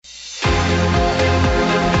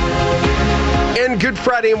And good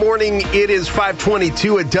Friday morning. It is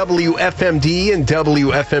 5:22 at WFMD and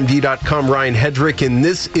WFMD.com. Ryan Hedrick, and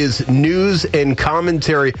this is News and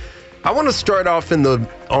Commentary. I want to start off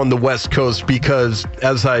on the West Coast because,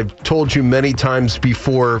 as I've told you many times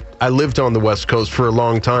before, I lived on the West Coast for a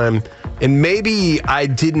long time, and maybe I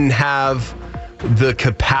didn't have the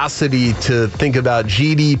capacity to think about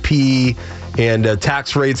GDP and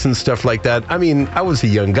tax rates and stuff like that. I mean, I was a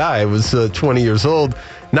young guy. I was 20 years old,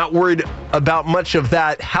 not worried about much of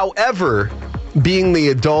that. However, being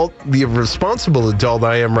the responsible adult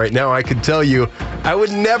I am right now, I could tell you I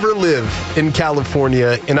would never live in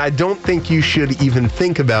California, and I don't think you should even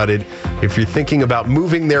think about it. If you're thinking about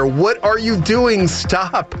moving there, what are you doing?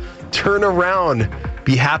 Stop. Turn around.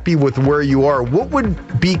 Be happy with where you are. What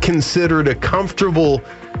would be considered a comfortable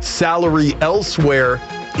salary elsewhere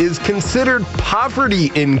is considered poverty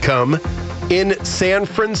income in San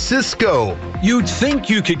Francisco. You'd think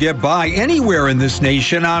you could get by anywhere in this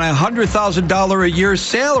nation on a $100,000 a year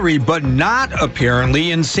salary, but not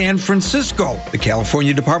apparently in San Francisco. The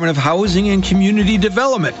California Department of Housing and Community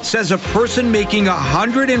Development says a person making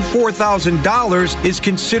 $104,000 is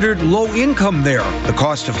considered low income there. The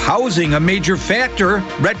cost of housing, a major factor.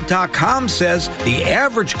 Rent.com says the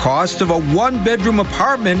average cost of a one-bedroom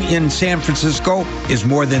apartment in San Francisco is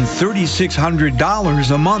more than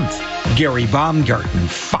 $3,600 a month. Gary Baumgarten,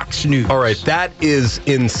 Fox News. All right, that is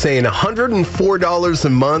insane. $104 a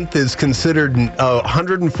month is considered,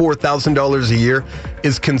 $104,000 a year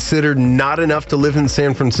is considered not enough to live in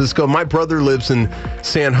San Francisco. My brother lives in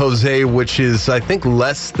San Jose, which is, I think,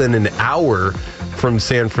 less than an hour from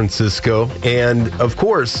San Francisco. And, of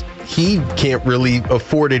course, he can't really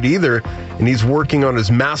afford it either. And he's working on his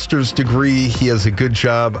master's degree. He has a good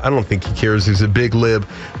job. I don't think he cares. He's a big lib.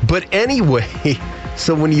 But anyway,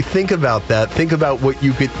 so when you think about that, think about what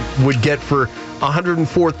you would get for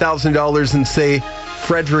 $104,000 in, say,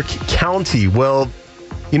 Frederick County. Well,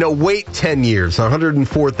 wait 10 years.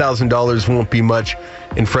 $104,000 won't be much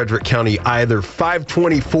in Frederick County either.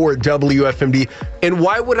 524 WFMD. And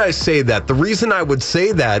why would I say that? The reason I would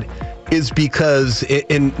say that is because,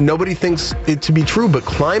 and nobody thinks it to be true, but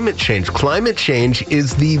climate change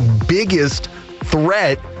is the biggest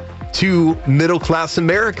threat to middle-class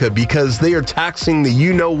America because they are taxing the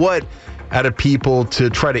you-know-what out of people to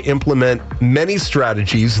try to implement many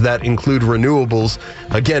strategies that include renewables.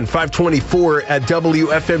 Again, 524 at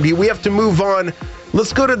WFMD. We have to move on.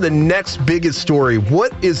 Let's go to the next biggest story.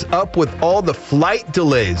 What is up with all the flight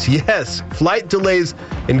delays? Yes, flight delays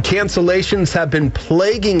and cancellations have been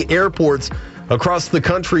plaguing airports across the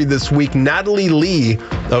country this week. Natalie Lee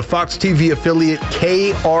of Fox TV affiliate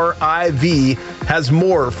KRIV has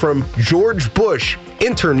more from George Bush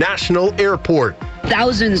International Airport.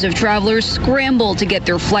 Thousands of travelers scramble to get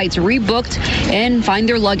their flights rebooked and find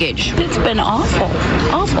their luggage. It's been awful.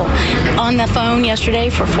 On the phone yesterday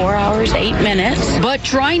for 4 hours, 8 minutes. But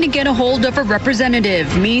trying to get a hold of a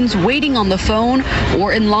representative means waiting on the phone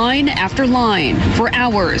or in line after line for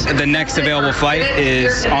hours. The next available flight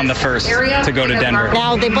is on the 1st to go to Denver.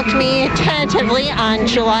 Now they booked me tentatively on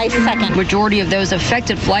July 2nd. Majority of those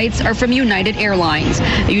affected flights are from United Airlines.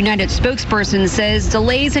 A United spokesperson says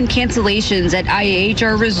delays and cancellations at IAH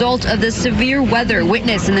are a result of the severe weather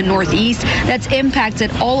witnessed in the Northeast that's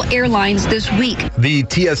impacted all airlines this week. The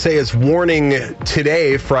TSA is warning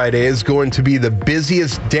today, Friday, is going to be the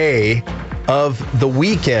busiest day of the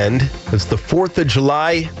weekend as the 4th of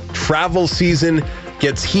July travel season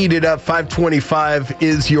gets heated up. 525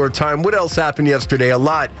 is your time. What else happened yesterday? A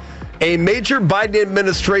lot. A major Biden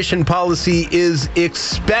administration policy is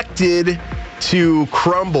expected to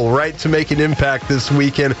crumble, right, to make an impact this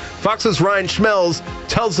weekend. Fox's Ryan Schmelz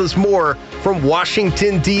tells us more from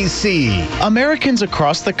Washington, D.C. Americans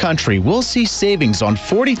across the country will see savings on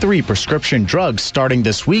 43 prescription drugs starting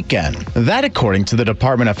this weekend. That according to the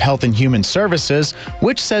Department of Health and Human Services,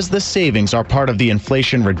 which says the savings are part of the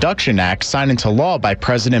Inflation Reduction Act signed into law by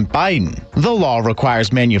President Biden. The law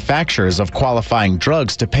requires manufacturers of qualifying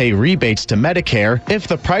drugs to pay rebates to Medicare if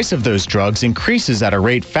the price of those drugs increases at a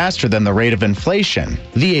rate faster than the rate of inflation.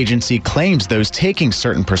 The agency claims those taking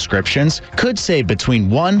certain prescriptions could save between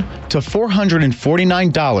 $1 to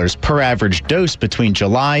 $449 per average dose between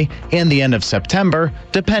July and the end of September,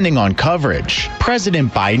 depending on coverage.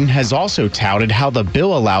 President Biden has also touted how the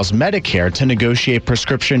bill allows Medicare to negotiate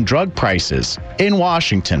prescription drug prices. In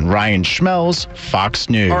Washington, Ryan Schmelz, Fox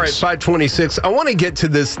News. All right, 526. I want to get to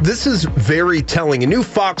this. This is very telling. A new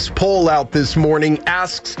Fox poll out this morning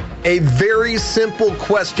asks a very simple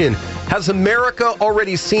question. Has America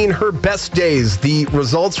already seen her best days? The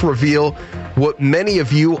results reveal what many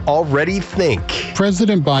of you already think.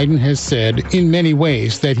 President Biden has said in many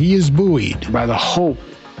ways that he is buoyed by the hope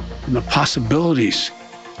and the possibilities,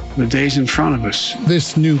 the days in front of us.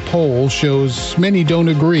 This new poll shows many don't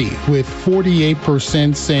agree, with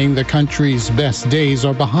 48% saying the country's best days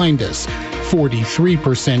are behind us.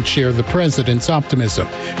 43% share the president's optimism.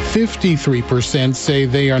 53% say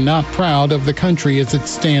they are not proud of the country as it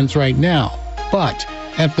stands right now. But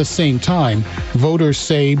at the same time, voters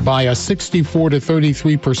say by a 64 to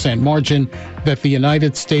 33% margin that the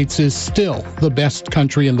United States is still the best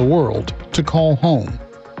country in the world to call home.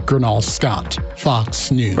 Gernal Scott,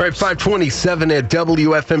 Fox News. All right, 527 at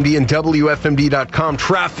WFMD and WFMD.com.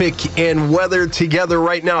 Traffic and weather together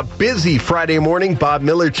right now. Busy Friday morning. Bob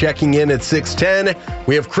Miller checking in at 6:10.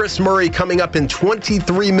 We have Chris Murray coming up in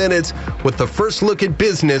 23 minutes with the first look at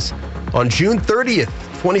business on June 30th.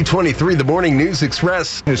 2023, the Morning News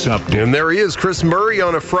Express is up. And there he is, Chris Murray,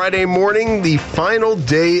 on a Friday morning, the final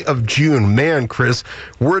day of June. Man, Chris,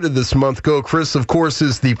 where did this month go? Chris, of course,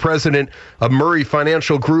 is the president of Murray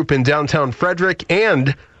Financial Group in downtown Frederick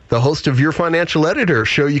and the host of Your Financial Editor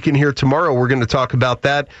show you can hear tomorrow. We're going to talk about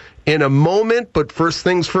that in a moment. But first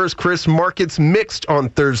things first, Chris, markets mixed on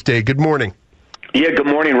Thursday. Good morning. Yeah, good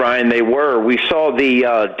morning, Ryan. They were. We saw the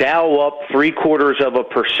Dow up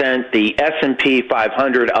 0.75%, the S&P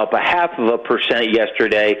 500 up 0.5%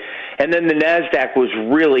 yesterday, and then the NASDAQ was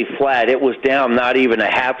really flat. It was down not even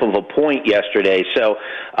 0.5 point yesterday. So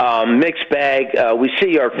mixed bag. We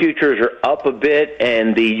see our futures are up a bit,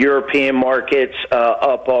 and the European markets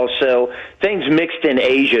up also. Things mixed in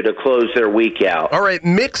Asia to close their week out. All right,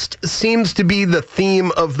 mixed seems to be the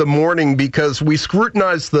theme of the morning because we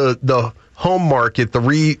scrutinize the home market, the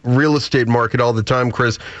real estate market all the time,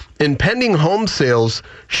 Chris, and pending home sales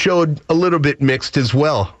showed a little bit mixed as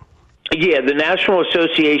well. Yeah, the National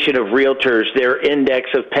Association of Realtors, their index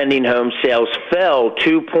of pending home sales fell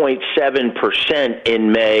 2.7%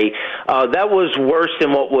 in May. That was worse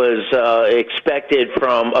than what was expected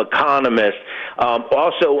from economists.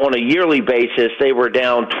 Also, on a yearly basis, they were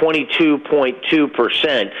down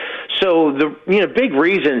 22.2%. So the big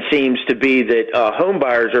reason seems to be that home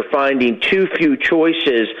buyers are finding too few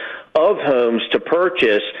choices of homes to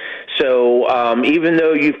purchase. So even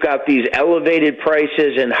though you've got these elevated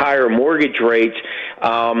prices and higher mortgage rates,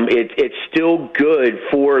 it's still good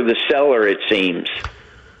for the seller, it seems.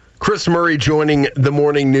 Chris Murray joining the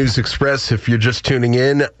Morning News Express. If you're just tuning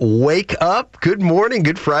in, wake up. Good morning.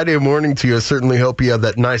 Good Friday morning to you. I certainly hope you have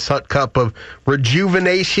that nice hot cup of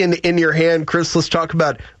rejuvenation in your hand. Chris, let's talk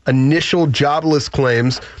about initial jobless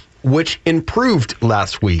claims, which improved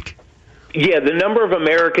last week. Yeah, the number of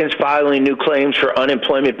Americans filing new claims for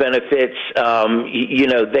unemployment benefits,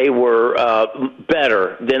 they were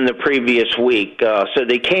better than the previous week. So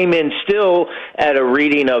they came in still at a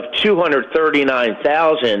reading of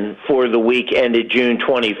 239,000 for the week ended June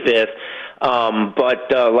 25th. But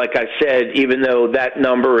like I said, even though that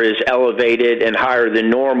number is elevated and higher than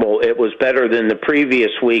normal, it was better than the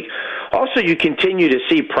previous week. Also, you continue to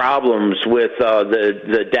see problems with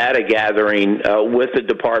the data gathering with the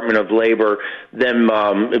Department of Labor, them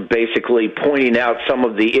basically pointing out some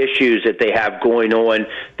of the issues that they have going on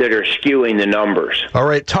that are skewing the numbers. All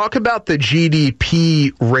right, talk about the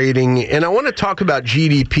GDP rating, and I want to talk about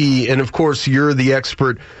GDP, and of course, you're the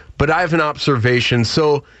expert, but I have an observation.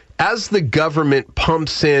 So as the government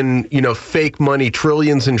pumps in, fake money,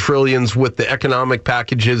 trillions and trillions with the economic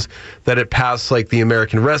packages that it passed, like the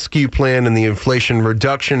American Rescue Plan and the Inflation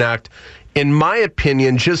Reduction Act, in my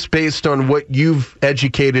opinion, just based on what you've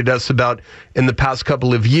educated us about in the past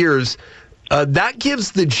couple of years, that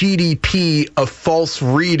gives the GDP a false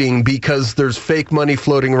reading because there's fake money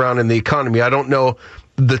floating around in the economy. I don't know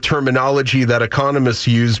the terminology that economists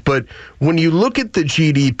use, but when you look at the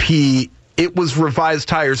GDP, it was revised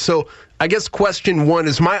higher. So I guess question one,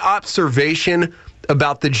 is my observation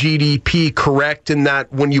about the GDP correct in that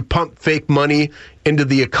when you pump fake money into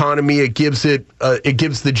the economy, it gives the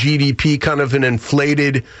GDP kind of an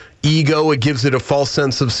inflated ego. It gives it a false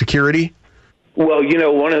sense of security? Well,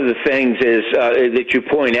 one of the things is that you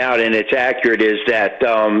point out, and it's accurate, is that,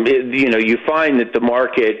 you find that the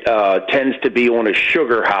market tends to be on a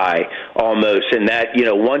sugar high almost, and that,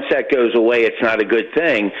 once that goes away, it's not a good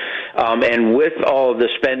thing. And with all of the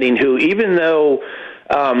spending, even though,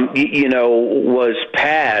 was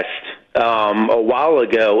passed a while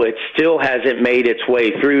ago, it still hasn't made its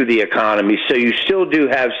way through the economy. So you still do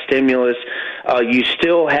have stimulus. You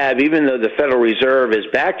still have, even though the Federal Reserve is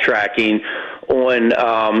backtracking on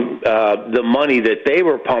the money that they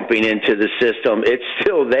were pumping into the system, it's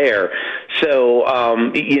still there. So,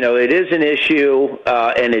 it is an issue,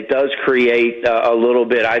 and it does create a little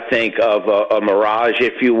bit, I think, of a mirage,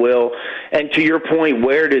 if you will. And to your point,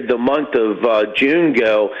 where did the month of June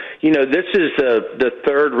go? This is the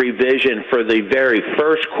third revision for the very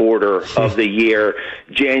first quarter of the year,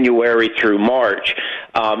 January through March.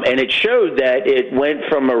 And it showed that it went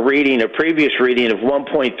from a previous reading of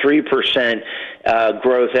 1.3%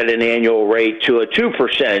 growth at an annual rate to a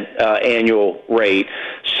 2% annual rate.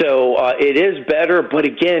 So it is better, but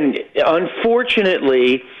again,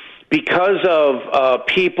 unfortunately, because of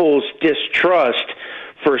people's distrust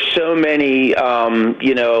for so many,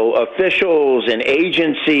 officials and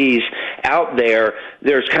agencies out there,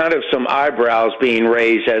 there's kind of some eyebrows being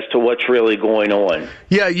raised as to what's really going on.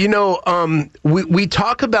 Yeah, we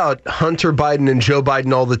talk about Hunter Biden and Joe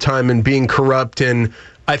Biden all the time and being corrupt, and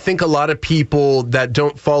I think a lot of people that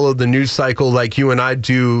don't follow the news cycle like you and I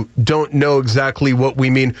do don't know exactly what we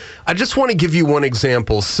mean. I just want to give you one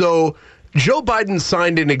example. So Joe Biden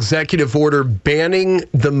signed an executive order banning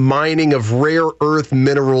the mining of rare earth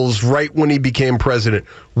minerals right when he became president.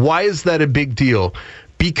 Why is that a big deal?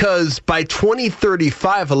 Because by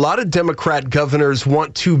 2035, a lot of Democrat governors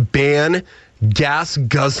want to ban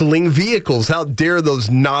gas-guzzling vehicles. How dare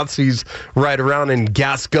those Nazis ride around in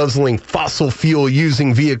gas-guzzling, fossil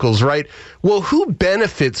fuel-using vehicles, right? Well, who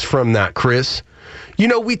benefits from that, Chris?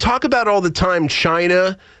 We talk about all the time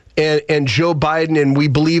China and Joe Biden, and we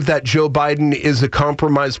believe that Joe Biden is a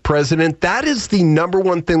compromised president. That is the number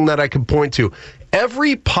one thing that I could point to.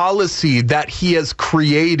 Every policy that he has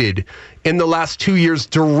created in the last 2 years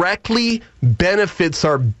directly benefits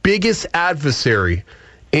our biggest adversary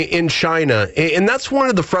in China. And that's one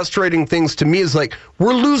of the frustrating things to me is like,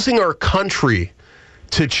 we're losing our country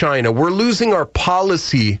to China. We're losing our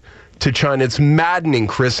policy to China. It's maddening,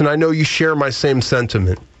 Chris, and I know you share my same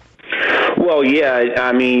sentiment. Well, yeah,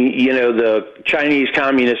 I mean, the Chinese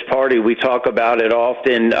Communist Party, we talk about it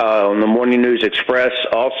often on the Morning News Express.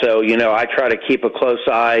 Also, I try to keep a close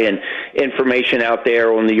eye and information out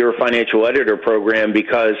there on the Your Financial Editor program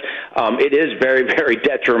because it is very, very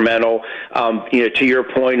detrimental, to your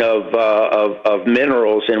point of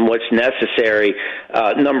minerals and what's necessary.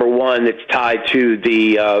 Number one, it's tied to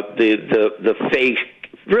the fake,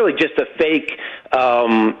 really just a fake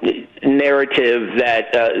narrative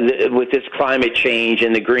that with this climate change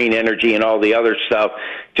and the green energy and all the other stuff,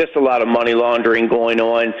 just a lot of money laundering going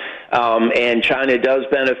on. And China does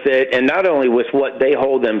benefit, and not only with what they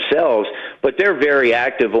hold themselves, but they're very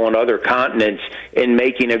active on other continents in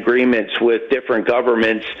making agreements with different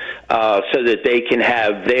governments so that they can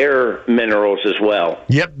have their minerals as well.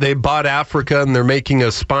 Yep, they bought Africa, and they're making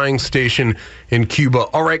a spying station in Cuba.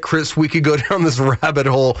 All right, Chris, we could go down this rabbit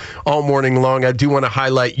hole all morning long. I do want to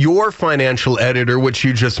highlight your financial editor, which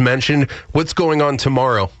you just mentioned. What's going on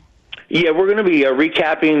tomorrow? Yeah, we're going to be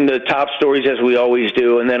recapping the top stories as we always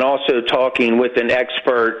do, and then also talking with an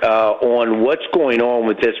expert on what's going on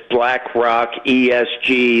with this BlackRock,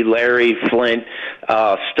 ESG, Larry Flint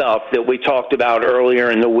stuff that we talked about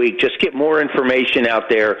earlier in the week. Just get more information out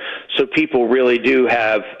there so people really do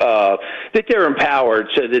have, that they're empowered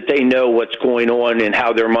so that they know what's going on and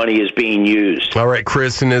how their money is being used. All right,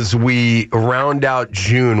 Chris, and as we round out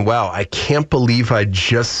June, wow, I can't believe I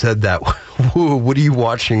just said that. What are you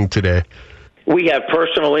watching today? We have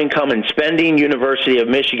personal income and spending, University of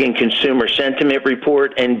Michigan Consumer Sentiment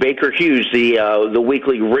Report, and Baker Hughes, the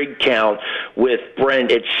weekly rig count with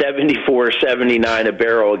Brent at $74.79 a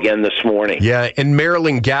barrel again this morning. Yeah, and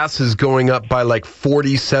Maryland gas is going up by like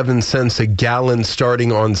 47 cents a gallon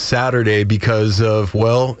starting on Saturday because of,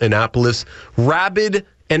 rabid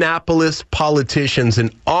Annapolis politicians, an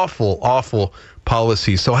awful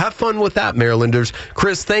policy. So have fun with that, Marylanders.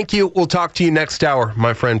 Chris, thank you. We'll talk to you next hour,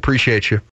 my friend. Appreciate you.